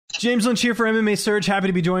James Lynch here for MMA Surge. Happy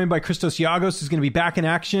to be joined by Christos Giagos, who's going to be back in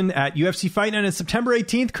action at UFC Fight Night on September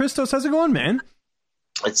 18th. Christos, how's it going, man?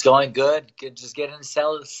 It's going good. Just getting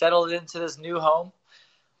settled into this new home,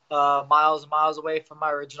 miles and miles away from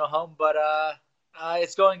my original home. But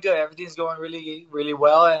it's going good. Everything's going really, really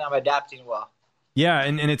well, and I'm adapting well. Yeah,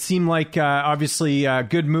 and it seemed like, obviously, a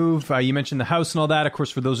good move. You mentioned the house and all that. Of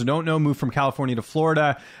course, for those who don't know, moved from California to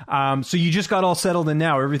Florida. So you just got all settled in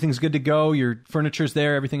now. Everything's good to go. Your furniture's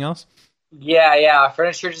there, everything else? Yeah.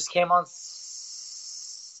 Furniture just came on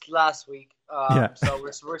last week. So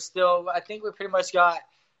we're still, I think we pretty much got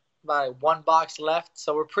about one box left.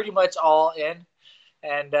 So we're pretty much all in.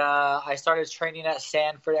 And I started training at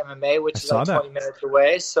Sanford MMA, which is like 20 minutes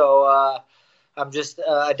away. So I'm just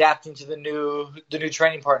adapting to the new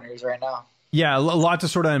training partners right now. Yeah, a lot to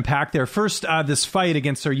sort of unpack there. First, this fight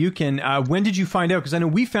against Saryukin. When did you find out? Because I know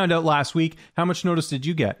we found out last week. How much notice did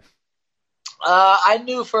you get? I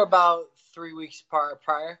knew for about 3 weeks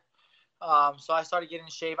prior. So I started getting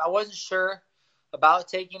in shape. I wasn't sure about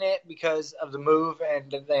taking it because of the move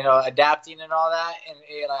and adapting and all that.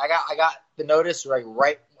 And I got the notice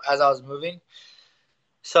right as I was moving.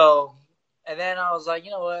 So, and then I was like,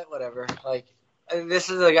 you know what, whatever. Like, this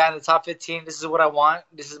is a guy in the top 15. This is what I want.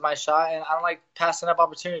 This is my shot, and I don't like passing up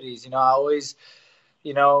opportunities. I always,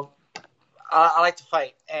 I like to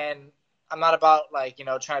fight, and I'm not about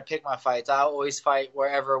trying to pick my fights. I always fight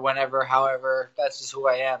wherever, whenever, however. That's just who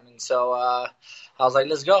I am. And so I was like,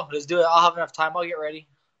 let's go. Let's do it. I'll have enough time. I'll get ready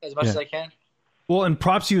as much as I can. Well, and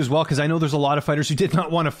props to you as well, because I know there's a lot of fighters who did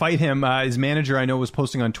not want to fight him. His manager, I know, was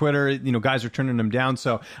posting on Twitter, guys are turning him down.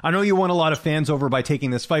 So I know you won a lot of fans over by taking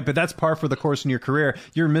this fight, but that's par for the course in your career.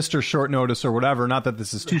 You're Mr. Short Notice or whatever. Not that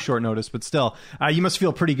this is too short notice, but still, you must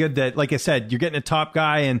feel pretty good that, like I said, you're getting a top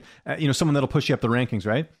guy and, someone that'll push you up the rankings,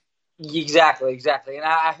 right? Exactly. And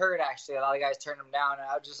I heheard, actually, a lot of guys turn him down. And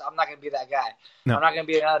I'm not going to be that guy. No. I'm not going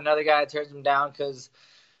to be another guy that turns him down because,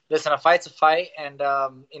 listen, a fight's a fight, and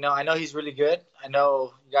I know he's really good. I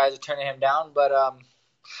know you guys are turning him down, but I'm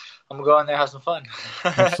gonna go in there and have some fun.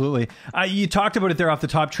 Absolutely. You talked about it there off the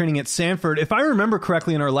top, training at Sanford. If I remember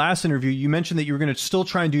correctly, in our last interview, you mentioned that you were going to still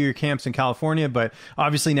try and do your camps in California, but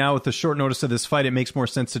obviously now with the short notice of this fight, it makes more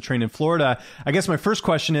sense to train in Florida. I guess my first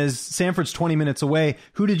question is, Sanford's 20 minutes away.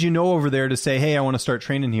 Who did you know over there to say, hey, I want to start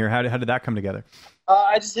training here? How did that come together?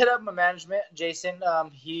 I just hit up my management, Jason.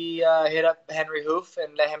 He hit up Henry Hoof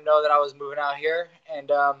and let him know that I was moving out here. And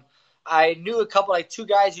I knew two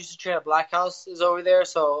guys used to train at Black House is over there.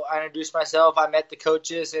 So I introduced myself. I met the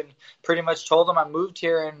coaches and pretty much told them I moved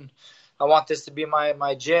here and I want this to be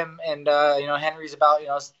my gym. And, Henry's about,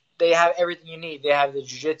 they have everything you need. They have the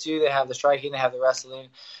jiu-jitsu, they have the striking, they have the wrestling,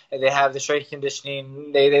 and they have the strength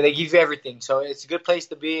conditioning. They give you everything. So it's a good place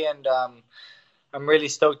to be. And, I'm really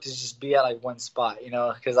stoked to just be at one spot,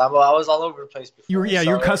 because I was all over the place before.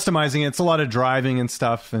 You're customizing it. It's a lot of driving and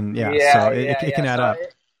stuff, and it can add up.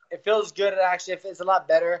 It feels good. Actually, it's a lot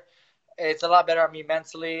better. It's a lot better on me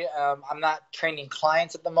mentally. I'm not training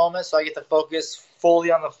clients at the moment, so I get to focus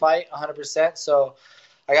fully on the fight, 100%. So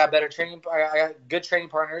I got better training. I got good training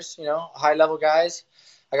partners, high level guys.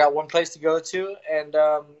 I got one place to go to, and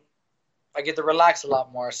I get to relax a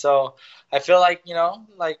lot more. So I feel like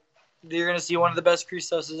you're going to see one of the best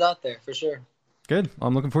Christoses out there, for sure. Good.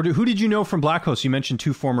 I'm looking forward to it. Who did you know from Black House? You mentioned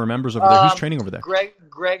 2 former members over there. Who's training over there?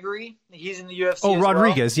 Gregory. He's in the UFC Oh,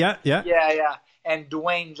 Rodriguez. Well. Yeah. Yeah. And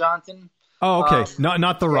Dwayne Johnson. Oh, okay.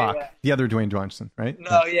 Not The Rock. Yeah. The other Dwayne Johnson, right?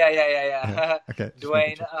 No, yeah. Okay.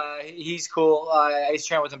 Dwayne, he's cool. I used to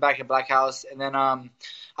train with him back at Black House. And then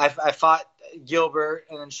I fought Gilbert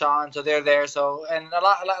and then Sean, so they're there. So, and a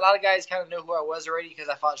lot of guys kind of knew who I was already because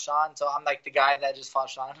I fought Sean. So I'm like the guy that just fought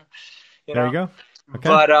Sean. There you go. Okay.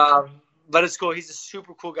 But it's cool. He's a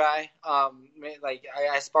super cool guy.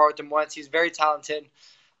 I sparred with him once. He's very talented.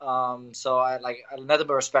 So I nothing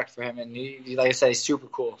but respect for him. And he, like I said, he's super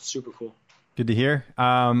cool. Super cool. Good to hear.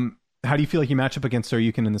 How do you feel like you match up against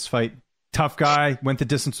Saryukin in this fight? Tough guy, went the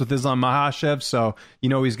distance with Islam Makhachev, so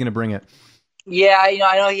he's going to bring it. Yeah,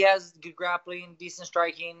 I know he has good grappling, decent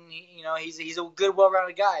striking. He's a good,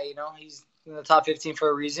 well-rounded guy. He's in the top 15 for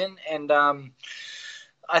a reason, and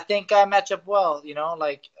I think I match up well.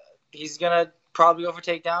 He's gonna probably go for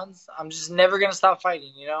takedowns. I'm just never gonna stop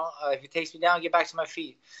fighting. If he takes me down, get back to my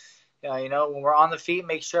feet. When we're on the feet,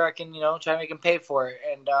 make sure I can try to make him pay for it,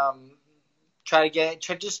 and try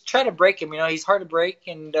to break him. He's hard to break,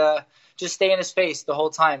 and just stay in his face the whole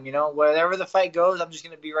time. Wherever the fight goes, I'm just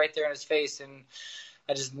going to be right there in his face, and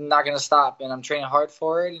I'm just not going to stop. And I'm training hard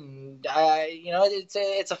for it, and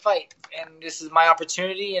it's a fight, and this is my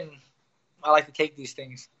opportunity, and I like to take these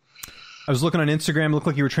things. I was looking on Instagram. It looked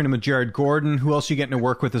like you were training with Jared Gordon. Who else are you getting to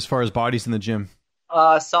work with as far as bodies in the gym?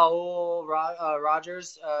 Saul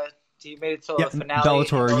Rogers. He made it to the finale.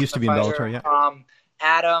 Bellator, used to be in Bellator, yeah.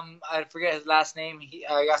 Adam, I forget his last name. He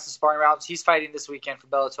got some sparring rounds. He's fighting this weekend for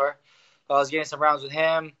Bellator. I was getting some rounds with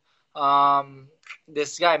him.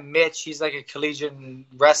 This guy Mitch, he's like a collegiate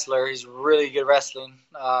wrestler. He's really good wrestling.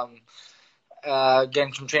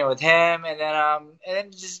 Getting some training with him, and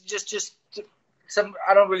then just some.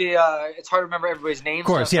 I don't really. It's hard to remember everybody's names. Of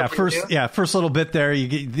course, yeah. First little bit there, you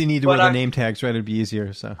need to wear the name tags, right? It'd be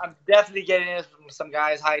easier. So I'm definitely getting it from some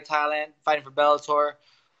guys, high talent, fighting for Bellator.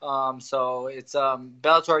 So it's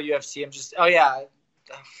Bellator UFC. I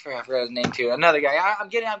forgot his name too. Another guy. I'm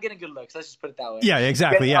getting good looks. Let's just put it that way. Yeah,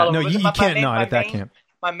 exactly. Yeah, no, you can't not at that camp.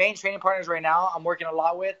 My main training partners right now, I'm working a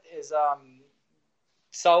lot with is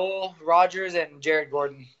Saul Rogers and Jared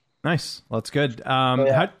Gordon. Nice. Well, that's good.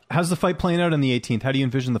 How's the fight playing out on the 18th? How do you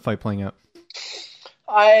envision the fight playing out?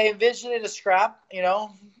 I envision it a scrap.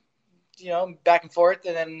 Back and forth,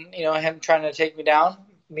 and then him trying to take me down.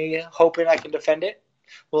 Me hoping I can defend it.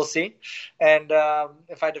 We'll see. And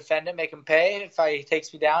if I defend it, make him pay. If he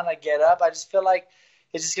takes me down, I get up. I just feel like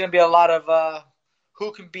it's just going to be a lot of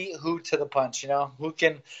who can beat who to the punch.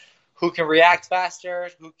 Who can react faster,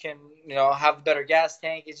 who can have a better gas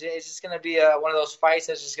tank. It's just going to be one of those fights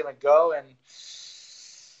that's just going to go, and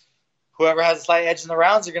whoever has a slight edge in the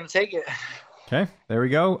rounds are going to take it. Okay, there we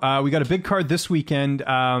go. We got a big card this weekend,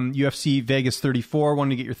 UFC Vegas 34.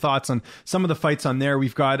 Wanted to get your thoughts on some of the fights on there.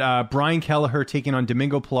 We've got Brian Kelleher taking on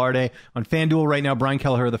Domingo Pilarte on Fanduel right now. Brian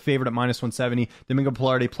Kelleher, the favorite at -170. Domingo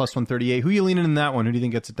Pilarte plus 138. Who are you leaning in that one? Who do you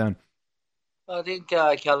think gets it done? I think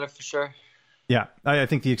Kelleher for sure. Yeah, I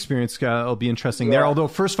think the experience will be interesting there. Although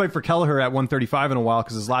first fight for Kelleher at 135 in a while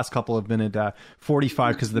because his last couple have been at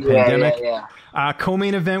 45 because of the pandemic.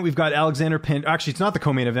 Co-main event, we've got Alexander Actually, it's not the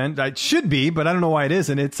co-main event. It should be, but I don't know why it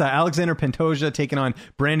isn't. It's Alexander Pantoja taking on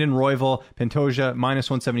Brandon Royval. Pantoja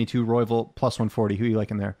 -172, Royval plus 140. Who are you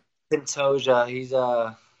liking there? Pantoja, he's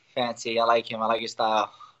fancy. I like him. I like his style.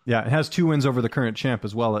 Yeah, it has 2 wins over the current champ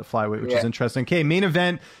as well at flyweight, which is interesting. Okay, main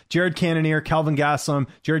event, Jared Cannoiner, Kelvin Gastelum.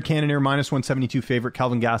 Jared Cannoiner -172 favorite,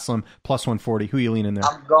 Kelvin Gastelum plus 140. Who are you leaning there?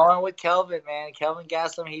 I'm going with Kelvin, man. Kelvin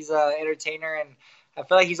Gastelum, he's an entertainer, and I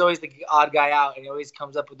feel like he's always the odd guy out, and he always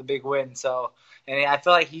comes up with a big win. So, and I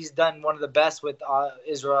feel like he's done one of the best with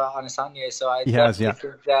Israel Adesanya. So I think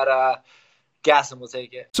that Gastelum will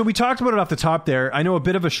take it. So we talked about it off the top there. I know a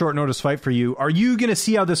bit of a short notice fight for you. Are you going to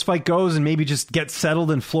see how this fight goes and maybe just get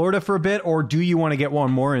settled in Florida for a bit, or do you want to get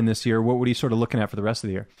one more in this year? What are you sort of looking at for the rest of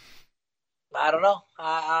the year? I don't know.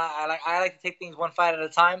 I like to take things one fight at a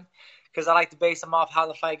time because I like to base them off how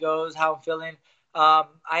the fight goes, how I'm feeling. I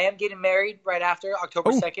am getting married right after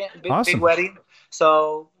October 2nd. Big wedding.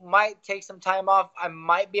 So might take some time off. I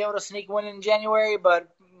might be able to sneak one in January, but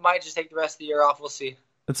might just take the rest of the year off. We'll see.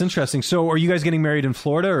 That's interesting. So are you guys getting married in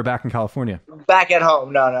Florida or back in California? Back at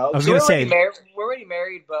home. No. I was going to say. We're already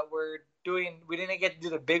married, but we didn't get to do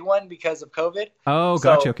the big one because of COVID. Oh,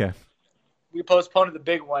 gotcha. Okay. We postponed the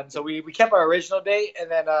big one. So we kept our original date, and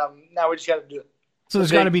then now we just got to do it. So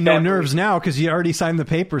there's got to be no nerves now because you already signed the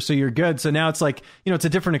paper, so you're good. So now it's like, it's a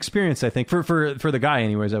different experience, I think, for the guy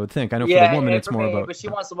anyways, I would think. I know for the woman it's more about... But she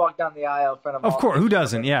wants to walk down the aisle in front of Of course, who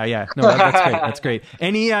doesn't? Yeah. No, that's great. That's great.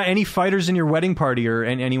 Any fighters in your wedding party or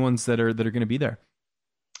any ones that are going to be there?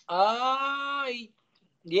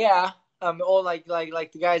 Yeah. All like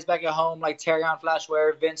the guys back at home, like Terrion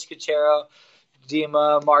Flashware, Vince Cachero,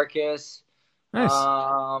 Dima, Marcus. Nice.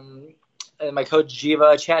 And my coach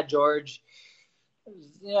Jiva, Chad George.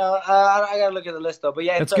 I gotta look at the list though, but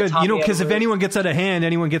yeah, that's good. Because if anyone gets out of hand,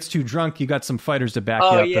 anyone gets too drunk, you got some fighters to back you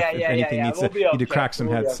up. If anything needs to crack some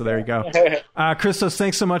heads. So there you go. Christos,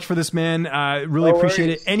 thanks so much for this, man. Really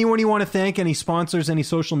appreciate it. Anyone you want to thank? Any sponsors? Any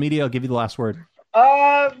social media? I'll give you the last word.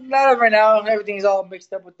 Not right now. Everything's all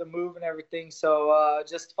mixed up with the move and everything. So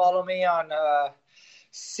just follow me on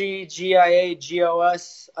CGIAGOS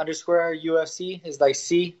 _UFC is like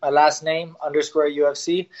C, my last name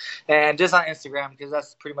 _UFC, and just on Instagram because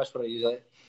that's pretty much what I use it.